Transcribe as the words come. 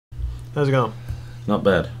How's it going? Not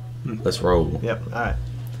bad. Let's roll. Yep, alright.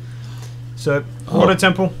 So, water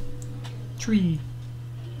temple. Tree.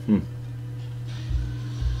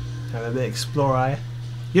 Have a bit explorer.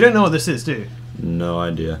 You don't know what this is, do you? No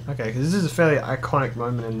idea. Okay, because this is a fairly iconic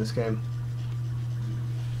moment in this game.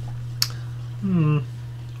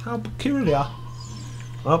 How peculiar.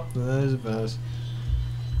 Oh, there's a verse.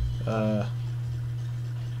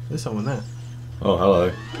 There's someone there. Oh,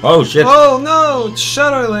 hello. Oh, shit! Oh no! It's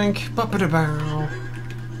Shadow Link!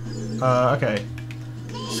 Okay.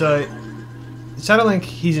 So, Shadow Link,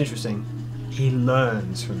 he's interesting. He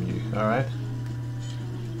learns from you, alright?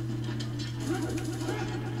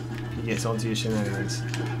 He gets onto your shenanigans.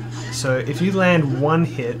 So, if you land one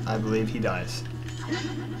hit, I believe he dies.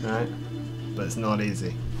 Alright? But it's not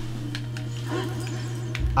easy.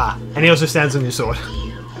 Ah, and he also stands on your sword.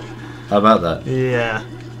 How about that? Yeah.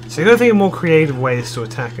 So you gotta think of more creative ways to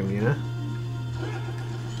attack him, you know?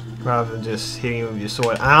 Rather than just hitting him with your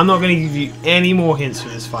sword. And I'm not gonna give you any more hints for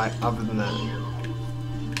this fight other than that.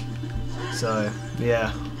 So,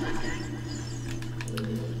 yeah.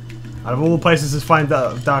 Out of all the places to find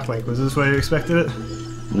Dark Link, was this where you expected it?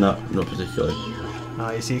 No, not particularly.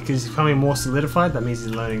 You see, because he's becoming more solidified, that means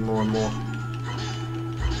he's learning more and more.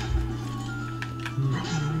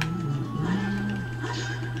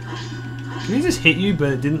 Did he just hit you, but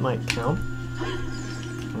it didn't, like, count?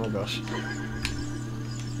 Oh gosh.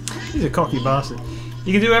 He's a cocky bastard.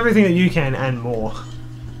 You can do everything that you can and more.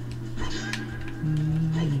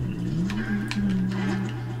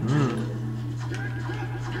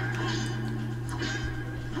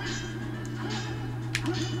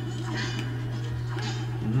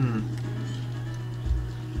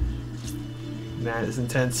 Man, it's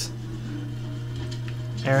intense.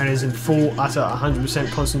 Erren is in full, utter,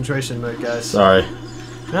 100% concentration mode, guys. Sorry.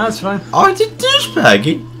 No, it's fine. Oh, I did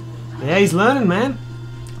douchebaggy! Yeah, he's learning, man.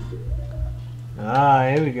 Ah,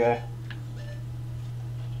 here we go.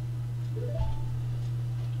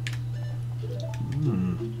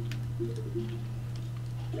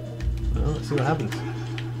 Well, let's see what happens.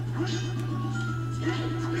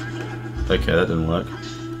 Okay, that didn't work.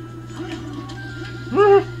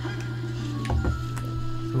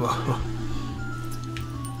 Whoa.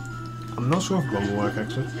 I'm not sure if one will work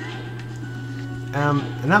actually.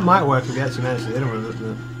 And that might work if you actually manage to hit him with it,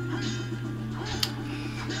 but...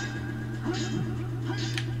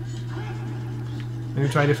 Maybe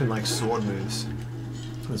try different like sword moves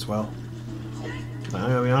as well. Like, I'm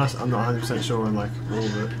gonna be honest, I'm not 100% sure on like all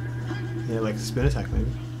of it. Yeah, like spin attack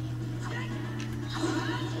maybe.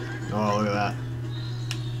 Oh, look at that.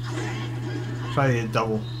 Try to get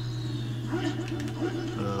double.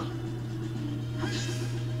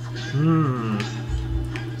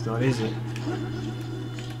 It's not easy.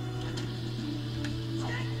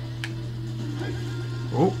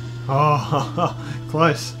 Oh,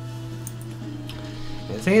 close.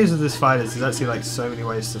 Yeah, the thing is with this fight is there's actually like so many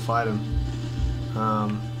ways to fight him.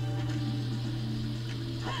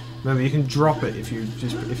 Remember, you can drop it if you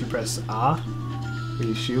press R with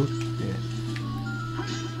your shield. Yeah.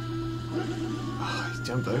 Oh, he's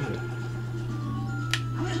jumped over it.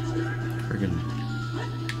 Friggin'.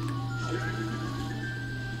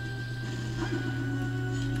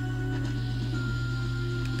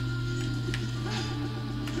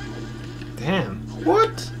 Damn.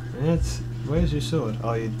 What? Where's your sword?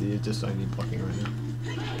 Oh, you're just only blocking right now.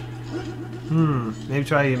 Maybe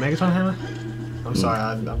try your Megaton hammer? I'm sorry,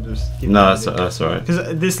 I'm just... No, that's alright.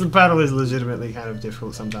 Because this battle is legitimately kind of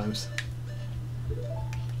difficult sometimes.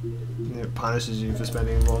 It punishes you for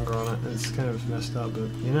spending longer on it. It's kind of messed up, but,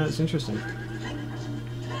 you know, it's interesting.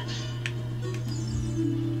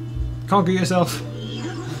 Conquer yourself!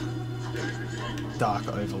 Dark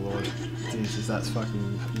Overlord. Jesus, that's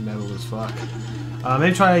fucking metal as fuck.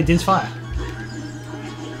 Maybe try Din's Fire.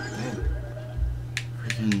 Damn.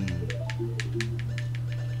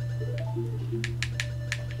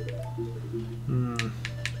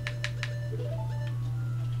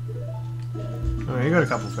 Oh, you got a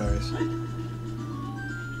couple fairies.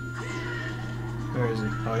 Where is he?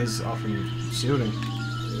 Oh, he's off and shielding.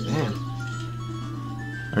 Damn.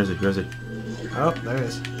 Where is he? Where is he? Oh, there he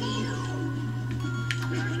is.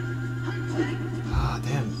 Ah,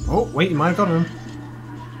 damn. Oh, wait, you might have got him.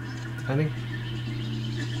 Depending.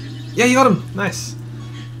 Yeah, you got him! Nice.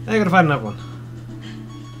 Now you gotta find another one.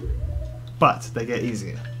 But they get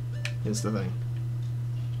easier. Is the thing.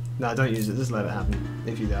 No, don't use it. Just let it happen.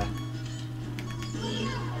 If you die.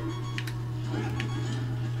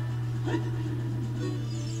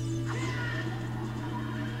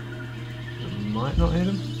 Might not hit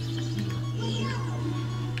him.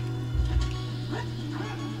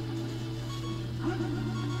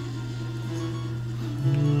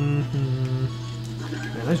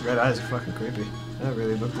 Those red eyes are fucking creepy. I haven't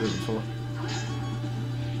really looked at it before.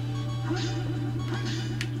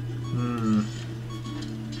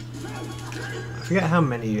 I forget how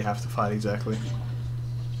many you have to fight exactly.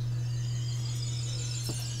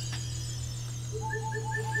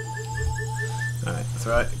 Alright, that's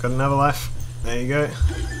alright. Got another life. There you go.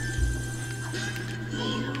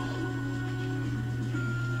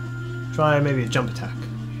 Try maybe a jump attack.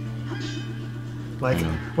 Like,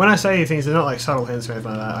 when I say things, they're not like subtle hints or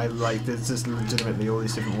anything like that. I like, there's just legitimately all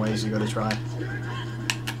these different ways you gotta try.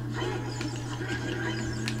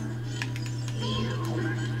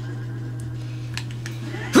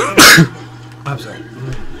 I'm sorry.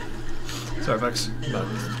 Sorry, folks.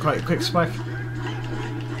 Quite a quick spike.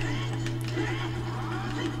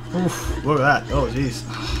 Oof, look at that. Oh, jeez.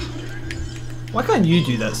 Why can't you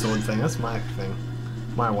do that sword thing? That's my thing.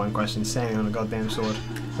 My one question, standing on a goddamn sword.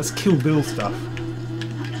 That's Kill Bill stuff.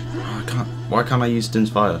 Oh, I can't. Why can't I use Stin's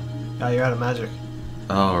fire? Oh, you're out of magic.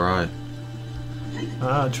 Oh, right.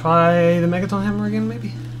 Try the Megaton Hammer again,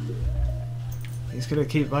 maybe? He's gonna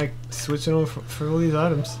keep, like, switching over for all these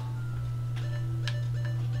items.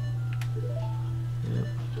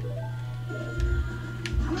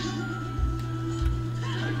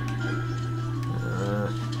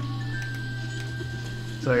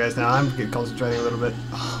 Sorry guys, now I'm concentrating a little bit.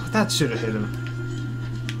 Oh, that should have hit him.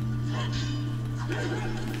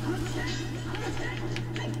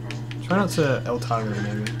 Try not to El Target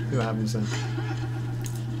maybe. See what happens then.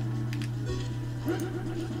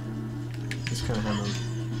 Just kind of hammer him.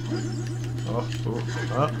 Oh,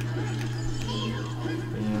 oh.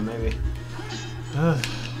 Yeah, maybe.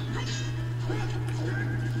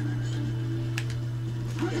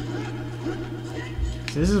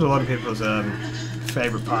 See, this is a lot of people's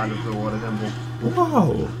favorite part of the water temple.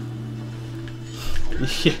 Whoa!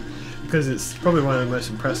 Yeah, because it's probably one of the most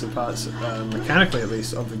impressive parts, mechanically at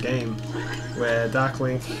least, of the game, where Dark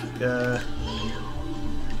Link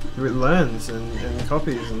learns and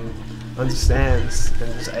copies and understands and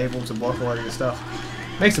is able to block a lot of your stuff.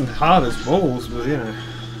 Makes them hard as balls, but you know.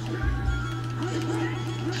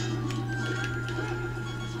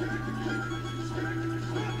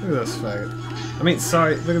 Look at this faggot. I mean,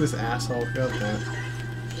 sorry, look at this asshole. God damn it.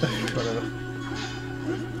 Whatever.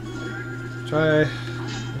 Try.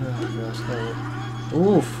 Oh gosh, no.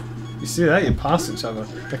 Oof! You see that? You pass each other.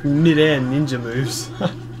 Like mid-air ninja moves.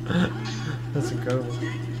 That's incredible.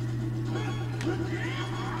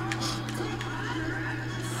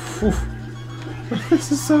 Oof.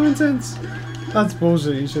 This is so intense. That's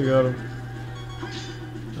bullshit. You should have got him.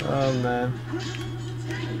 Oh man.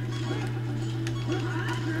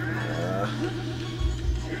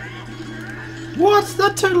 What?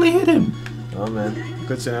 That totally hit him! Oh man,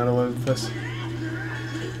 glitching out all over the place.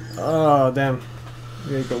 Oh damn.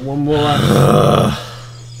 Yeah, you got one more left.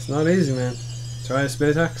 It's not easy, man. Try a spit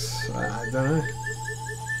attacks? I don't know.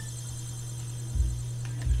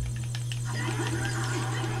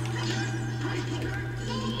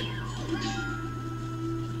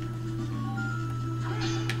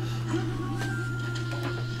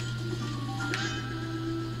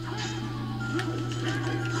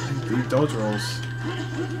 The dodge rolls.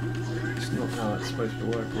 It's not how it's supposed to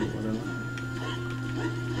work or whatever.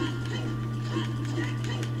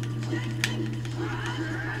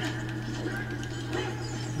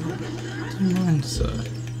 Don't mind, sir.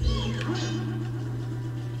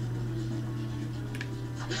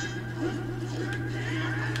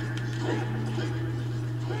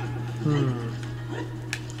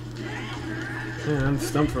 Yeah, I'm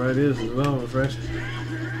stumped for ideas as well, I'm afraid.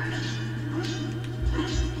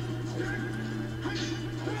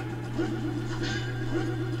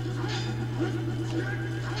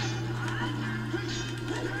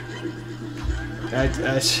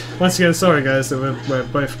 Once again, sorry guys that we're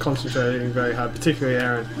both concentrating very hard, particularly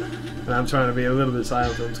Erren, and I'm trying to be a little bit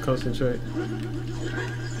silent for him to concentrate.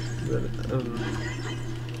 But,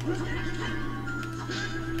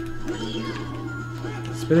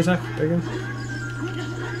 spin attack again.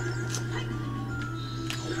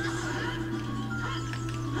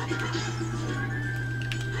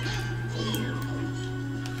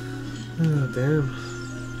 Oh damn.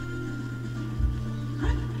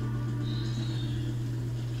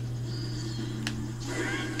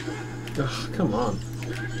 Ugh, come on.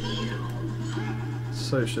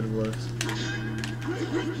 So should have worked.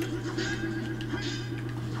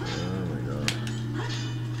 Oh my god.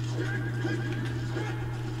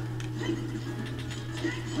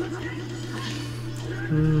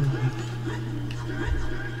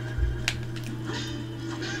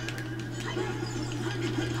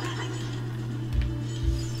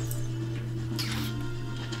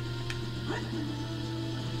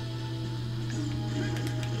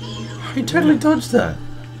 He totally dodged that.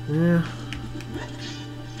 Yeah.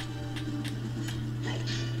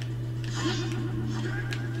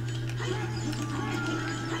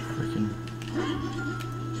 Freaking.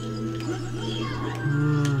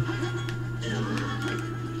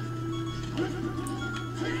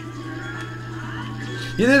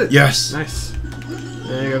 You did it! Yes! Nice.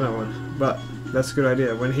 Yeah, you got that one. But that's a good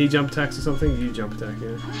idea. When he jump attacks or something, you jump attack,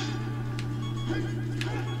 yeah.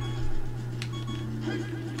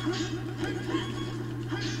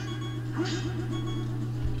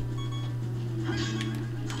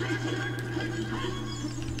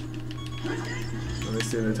 At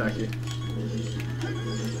least he didn't attack you.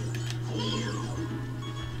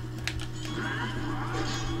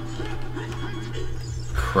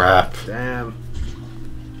 Crap. Damn.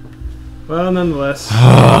 Well, nonetheless,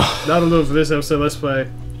 that'll do it for this episode. Let's play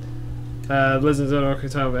Legend of Zelda Ocarina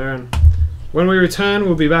of Time with Erren. When we return,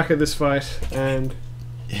 we'll be back at this fight, and...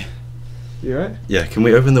 Yeah. You right? Yeah, can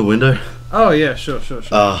we open the window? Oh, yeah, sure.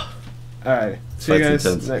 Ah. Alright, see you Fight's guys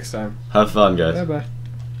intense. next time. Have fun, guys. Bye-bye.